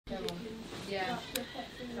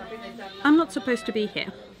I'm not supposed to be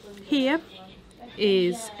here. Here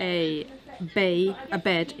is a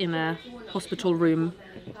bed in a hospital room,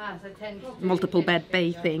 multiple bed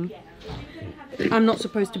bay thing. I'm not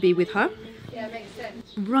supposed to be with her.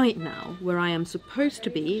 Right now, where I am supposed to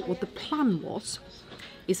be, what the plan was,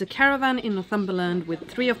 is a caravan in Northumberland with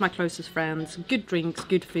 3 of my closest friends, good drinks,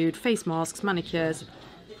 good food, face masks, manicures,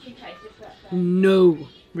 no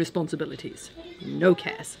responsibilities, no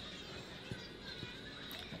cares.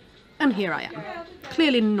 And here I am,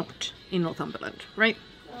 clearly not in Northumberland, right?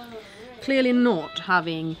 Clearly not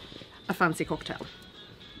having a fancy cocktail.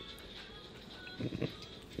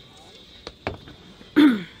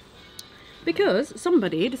 Because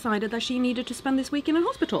somebody decided that she needed to spend this weekend in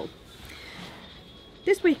hospital.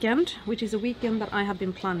 This weekend, which is a weekend that I have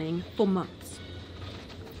been planning for months.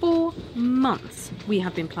 4 months we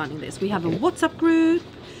have been planning this. We have a WhatsApp group.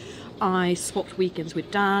 I swapped weekends with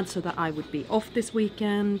Dad so that I would be off this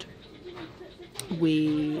weekend.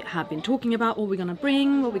 We have been talking about what we're going to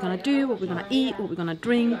bring, what we're going to do, what we're going to eat, what we're going to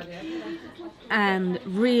drink, and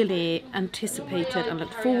really anticipated and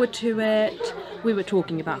looked forward to it. We were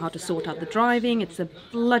talking about how to sort out the driving. It's a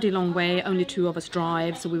bloody long way, only 2 of us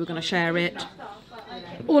drive, so we were going to share it.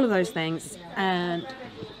 All of those things. And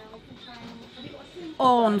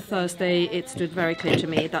on Thursday it stood very clear to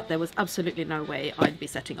me that there was absolutely no way I'd be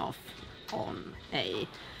setting off on a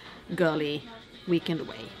girly weekend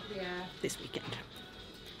away this weekend.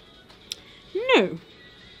 No.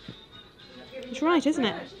 It's right, isn't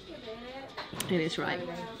it? It is right,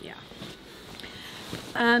 yeah.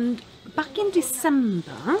 And back in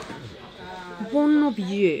December, one of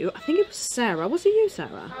you, I think it was Sarah, was it you,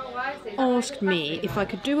 Sarah, asked me if I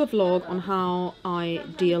could do a vlog on how I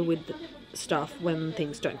deal with stuff when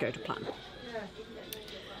things don't go to plan.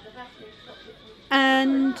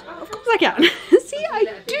 And of course I can. See,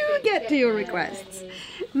 I do get to your requests.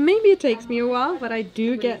 Maybe it takes me a while, but I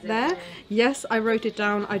do get there. Yes, I wrote it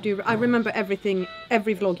down. I remember everything,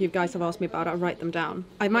 every vlog you guys have asked me about, I write them down.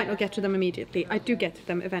 I might not get to them immediately. I do get to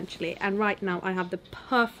them eventually. And right now I have the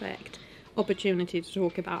perfect opportunity to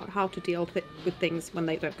talk about how to deal with things when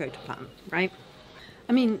they don't go to plan, right?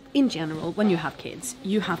 I mean, in general, when you have kids,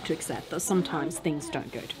 you have to accept that sometimes things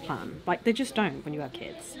don't go to plan. Like, they just don't when you have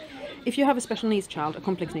kids. If you have a special needs child, a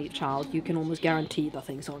complex needs child, you can almost guarantee that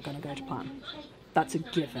things aren't going to go to plan. That's a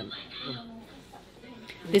given.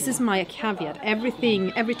 This is my caveat. Every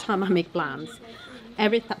time I make plans,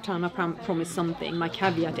 every time I promise something, my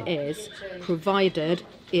caveat is, provided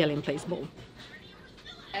Elin plays ball.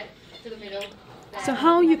 So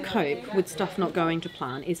how you cope with stuff not going to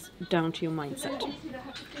plan is down to your mindset.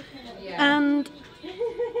 And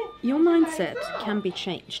your mindset can be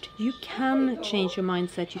changed. You can change your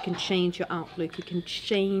mindset, you can change your outlook, you can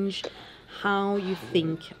change how you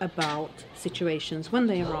think about situations when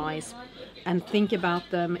they arise, and think about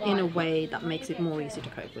them in a way that makes it more easy to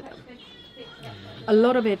cope with them. A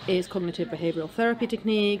lot of it is cognitive behavioral therapy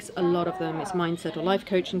techniques, a lot of them is mindset or life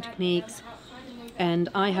coaching techniques, and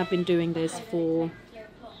I have been doing this for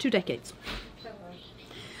 2 decades.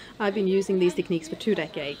 I've been using these techniques for 2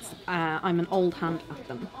 decades. I'm an old hand at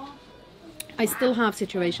them. I still have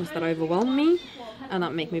situations that overwhelm me and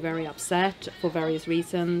that make me very upset for various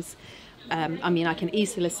reasons. I mean, I can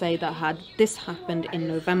easily say that had this happened in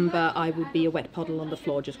November, I would be a wet puddle on the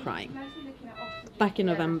floor just crying. Back in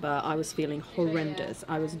November, I was feeling horrendous.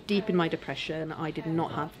 I was deep in my depression. I did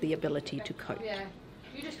not have the ability to cope.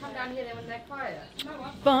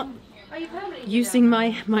 But using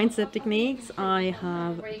my mindset techniques, I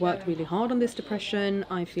have worked really hard on this depression.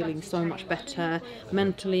 I'm feeling so much better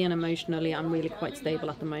mentally and emotionally. I'm really quite stable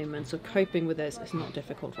at the moment, so coping with this is not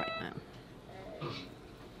difficult right now.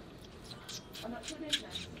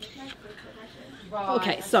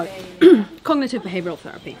 Okay, so cognitive behavioral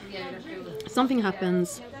therapy. Something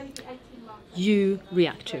happens, you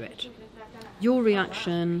react to it. Your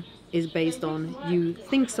reaction is based on you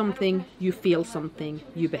think something, you feel something,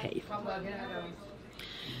 you behave.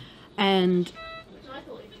 And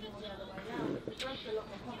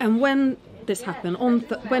when this happened,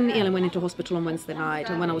 when Elin went into hospital on Wednesday night,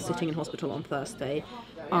 and when I was sitting in hospital on Thursday,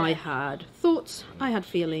 I had thoughts, I had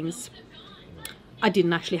feelings. I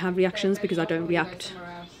didn't actually have reactions because I don't react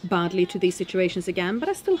badly to these situations again, but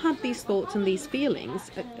I still had these thoughts and these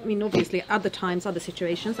feelings. I mean, obviously, other times, other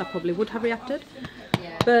situations, I probably would have reacted.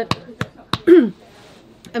 But,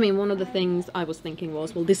 I mean, one of the things I was thinking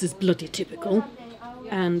was, well, this is bloody typical.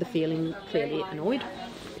 And the feeling clearly annoyed.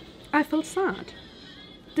 I felt sad.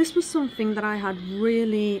 This was something that I had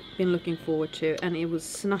really been looking forward to, and it was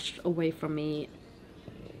snatched away from me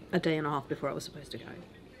a day and a half before I was supposed to go.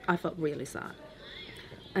 I felt really sad.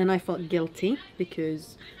 And I felt guilty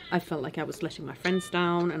because I felt like I was letting my friends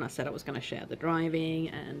down, and I said I was going to share the driving,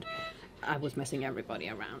 and I was messing everybody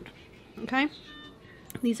around. Okay?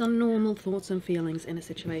 These are normal thoughts and feelings in a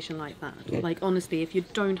situation like that. Like, honestly, if you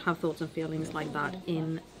don't have thoughts and feelings like that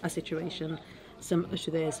in a situation similar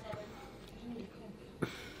to this,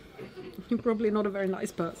 you're probably not a very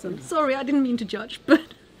nice person. Sorry, I didn't mean to judge, but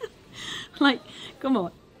like, come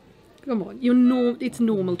on. Come on. It's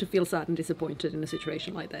normal to feel sad and disappointed in a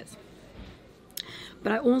situation like this.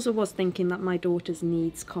 But I also was thinking that my daughter's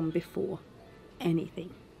needs come before anything.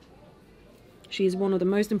 She is one of the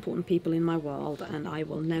most important people in my world, and I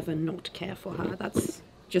will never not care for her. That's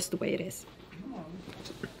just the way it is.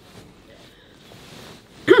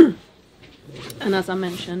 And as I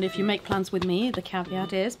mentioned, if you make plans with me, the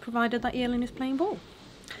caveat is provided that Elin is playing ball.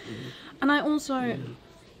 And I also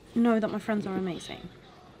know that my friends are amazing.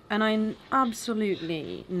 And I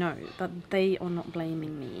absolutely know that they are not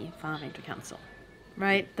blaming me for having to cancel.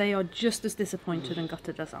 Right? They are just as disappointed and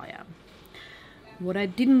gutted as I am. What I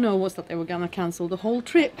didn't know was that they were gonna cancel the whole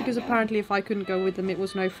trip, because apparently if I couldn't go with them it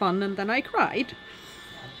was no fun, and then I cried.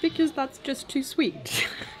 Because that's just too sweet.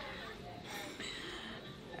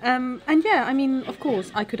 And yeah, I mean, of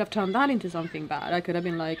course, I could have turned that into something bad. I could have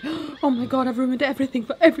been like, oh my god, I've ruined everything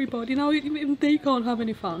for everybody, now even they can't have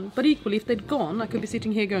any fun. But equally, if they'd gone, I could be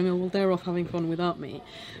sitting here going, oh, well, they're off having fun without me.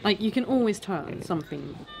 Like, you can always turn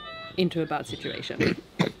something into a bad situation.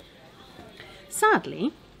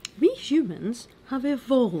 Sadly, we humans have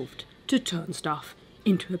evolved to turn stuff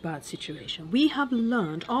into a bad situation. We have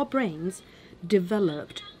learned, our brains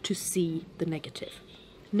developed to see the negative.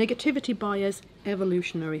 Negativity bias,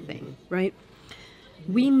 evolutionary thing, right?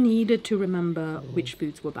 We needed to remember which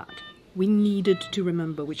foods were bad. We needed to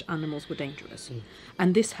remember which animals were dangerous.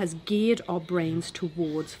 And this has geared our brains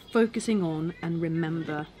towards focusing on and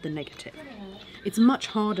remember the negative. It's much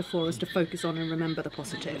harder for us to focus on and remember the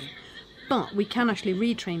positive. But we can actually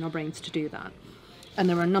retrain our brains to do that. And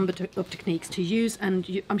there are a number of techniques to use,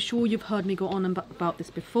 and I'm sure you've heard me go on about this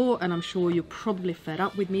before, and I'm sure you're probably fed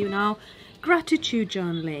up with me now. Gratitude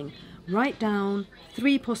journaling. Write down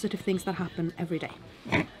 3 positive things that happen every day.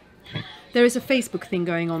 There is a Facebook thing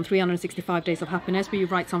going on, 365 Days of Happiness, where you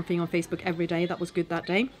write something on Facebook every day that was good that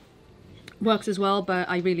day. Works as well, but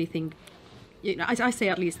I really think, you know, I say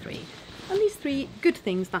at least 3. At least 3 good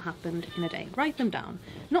things that happened in a day. Write them down.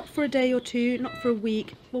 Not for a day or 2, not for a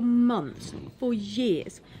week, for months, for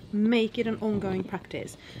years. Make it an ongoing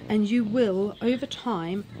practice. And you will, over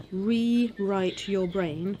time, rewrite your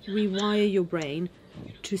brain, rewire your brain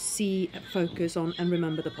to see, focus on, and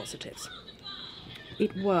remember the positives.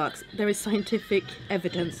 It works. There is scientific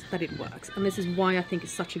evidence that it works. And this is why I think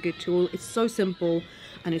it's such a good tool. It's so simple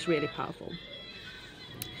and it's really powerful.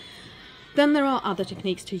 Then there are other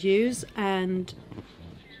techniques to use, and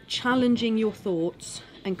challenging your thoughts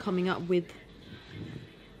and coming up with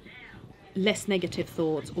less negative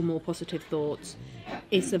thoughts or more positive thoughts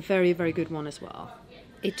is a very, very good one as well.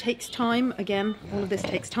 It takes time. Again, all of this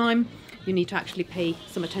takes time. You need to actually pay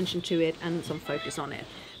some attention to it and some focus on it.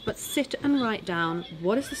 But sit and write down,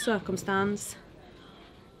 what is the circumstance?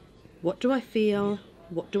 What do I feel?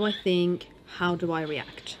 What do I think? How do I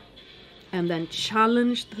react? And then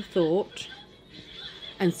challenge the thought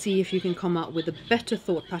and see if you can come up with a better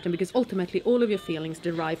thought pattern, because ultimately all of your feelings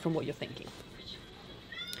derive from what you're thinking.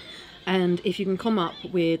 And if you can come up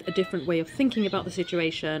with a different way of thinking about the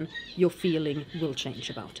situation, your feeling will change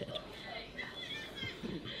about it.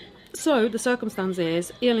 So the circumstance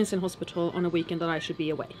is, Elin's in hospital on a weekend that I should be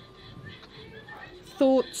away.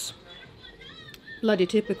 Thoughts, bloody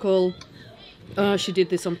typical, she did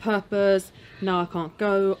this on purpose, now I can't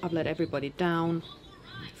go, I've let everybody down.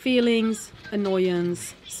 Feelings,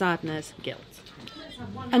 annoyance, sadness, guilt.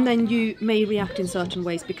 And then you may react in certain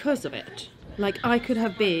ways because of it. Like, I could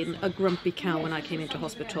have been a grumpy cow when I came into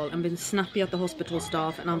hospital and been snappy at the hospital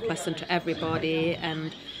staff and unpleasant to everybody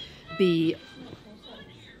and be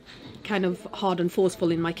kind of hard and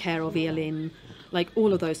forceful in my care of Elin. Like,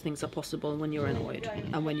 all of those things are possible when you're annoyed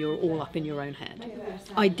and when you're all up in your own head.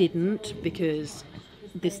 I didn't, because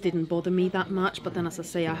this didn't bother me that much, but then, as I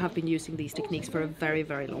say, I have been using these techniques for a very,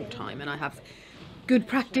 very long time, and I have good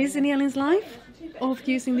practice in Elin's life of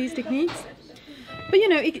using these techniques. But you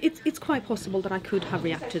know, it's quite possible that I could have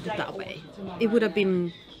reacted that way. It would have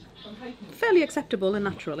been fairly acceptable and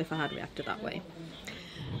natural if I had reacted that way.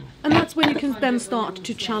 And that's when you can then start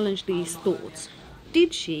to challenge these thoughts.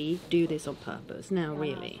 Did she do this on purpose? Now,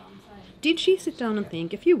 really? Did she sit down and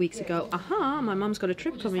think a few weeks ago, aha, my mum's got a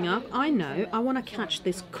trip coming up, I know, I want to catch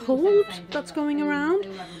this cold that's going around,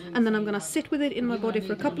 and then I'm going to sit with it in my body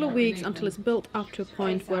for a couple of weeks until it's built up to a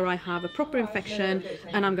point where I have a proper infection,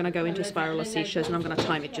 and I'm going to go into a spiral of seizures, and I'm going to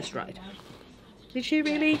time it just right. Did she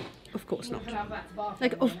really? Of course not.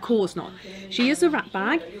 Like, of course not. She is a rat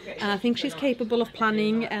bag, and I think she's capable of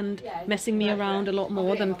planning and messing me around a lot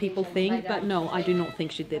more than people think, but no, I do not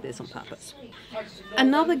think she did this on purpose.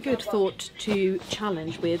 Another good thought to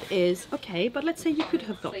challenge with is, okay, but let's say you could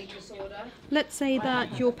have gone. Let's say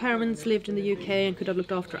that your parents lived in the UK and could have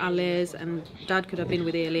looked after Alice, and Dad could have been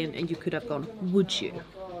with Elin, and you could have gone. Would you?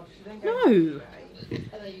 No.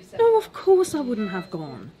 No, of course I wouldn't have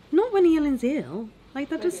gone. Not when Elin's ill. Like,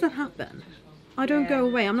 that doesn't happen. I don't go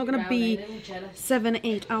away. I'm not going to be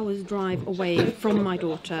 7-8 hours drive away from my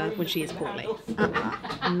daughter when she is poorly.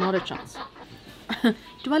 Not a chance.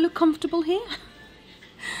 Do I look comfortable here?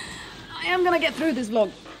 I am going to get through this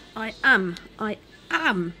vlog. I am.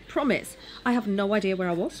 Promise. I have no idea where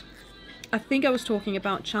I was. I think I was talking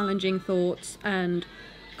about challenging thoughts and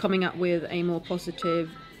coming up with a more positive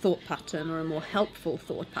thought pattern or a more helpful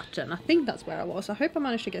thought pattern. I think that's where I was. I hope I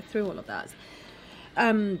managed to get through all of that.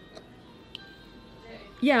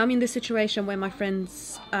 Yeah, I'm in this situation where my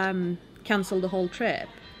friends cancelled the whole trip,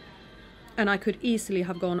 and I could easily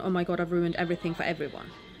have gone, oh my god, I've ruined everything for everyone.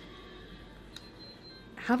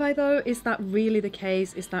 Have I though? Is that really the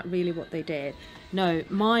case? Is that really what they did? No,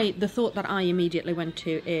 the thought that I immediately went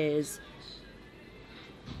to is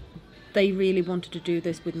they really wanted to do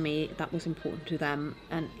this with me. That was important to them,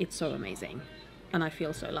 and it's so amazing, and I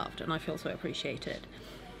feel so loved and I feel so appreciated.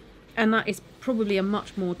 And that is probably a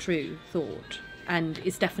much more true thought, and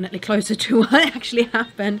it's definitely closer to what actually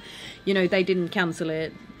happened. You know, they didn't cancel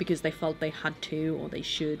it because they felt they had to or they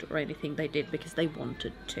should or anything. They did because they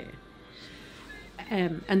wanted to.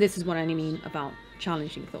 And this is what I mean about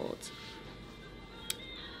challenging thoughts.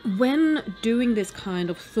 When doing this kind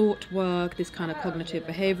of thought work, this kind of cognitive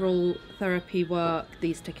behavioral therapy work,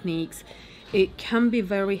 these techniques, it can be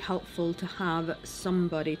very helpful to have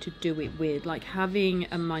somebody to do it with, like having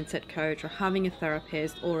a mindset coach or having a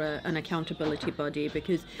therapist or an accountability buddy,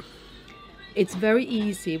 because it's very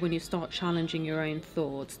easy when you start challenging your own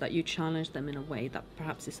thoughts that you challenge them in a way that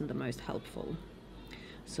perhaps isn't the most helpful.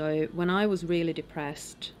 So when I was really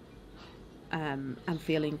depressed and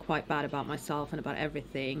feeling quite bad about myself and about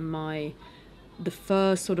everything, the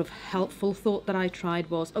first sort of helpful thought that I tried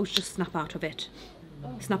was, oh, just snap out of it.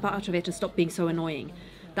 Snap out of it and stop being so annoying.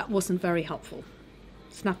 That wasn't very helpful.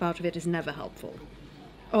 Snap out of it is never helpful.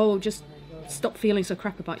 Oh, just stop feeling so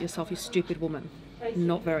crap about yourself, you stupid woman.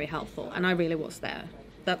 Not very helpful. And I really was there.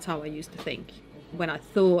 That's how I used to think when I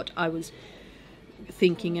thought I was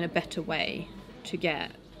thinking in a better way to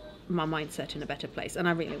get my mindset in a better place, and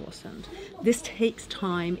I really wasn't. This takes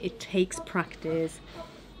time, it takes practice.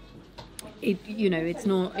 It's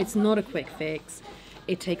not a quick fix.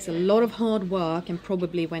 It takes a lot of hard work, and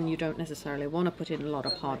probably when you don't necessarily want to put in a lot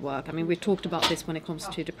of hard work. I mean, we've talked about this when it comes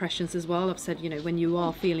to depressions as well. I've said, when you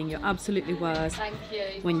are feeling your absolutely worst,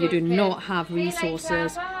 when you do not have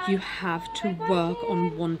resources, you have to work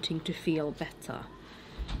on wanting to feel better,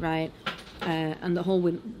 right? And the whole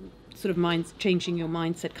sort of changing your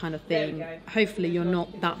mindset kind of thing. Hopefully you're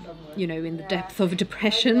not that, in the depth of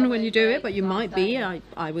depression when you do it, but you might be.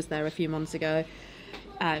 I was there a few months ago.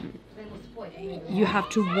 You have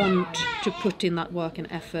to want to put in that work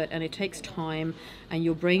and effort, and it takes time, and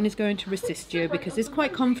your brain is going to resist you because it's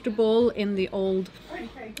quite comfortable in the old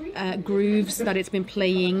grooves that it's been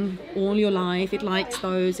playing all your life. It likes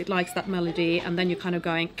those, it likes that melody, and then you're kind of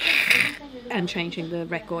going and changing the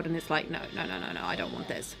record, and it's like, no, I don't want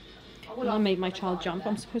this. I made my child jump,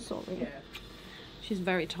 I'm so sorry. She's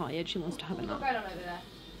very tired, she wants to have a nap.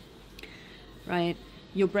 Right?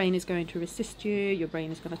 Your brain is going to resist you, your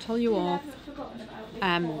brain is going to tell you off,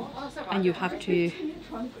 and you have to,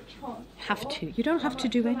 you don't have to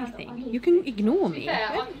do anything. You can ignore me,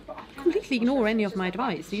 completely ignore any of my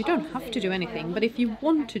advice. You don't have to do anything, but if you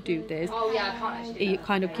want to do this, you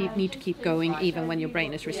kind of need to keep going even when your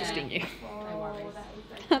brain is resisting you.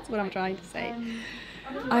 That's what I'm trying to say.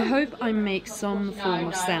 I hope I make some form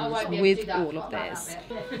of sense with all of this.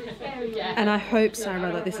 And I hope,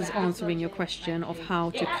 Sarah, that this is answering your question of how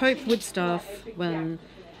to cope with stuff when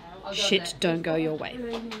shit don't go your way.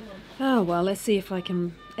 Oh, well, let's see if I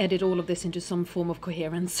can edit all of this into some form of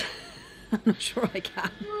coherence. I'm not sure I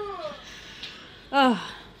can.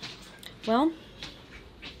 Well,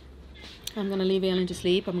 I'm going to leave Elin to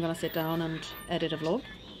sleep. I'm going to sit down and edit a vlog,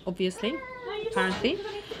 obviously, apparently.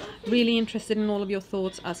 Really interested in all of your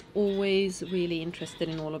thoughts as always, really interested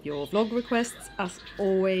in all of your vlog requests as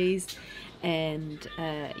always, and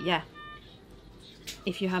yeah,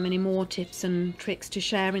 if you have any more tips and tricks to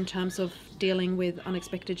share in terms of dealing with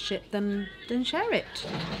unexpected shit, then share it.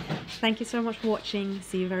 Thank you so much for watching.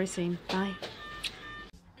 See you very soon. Bye.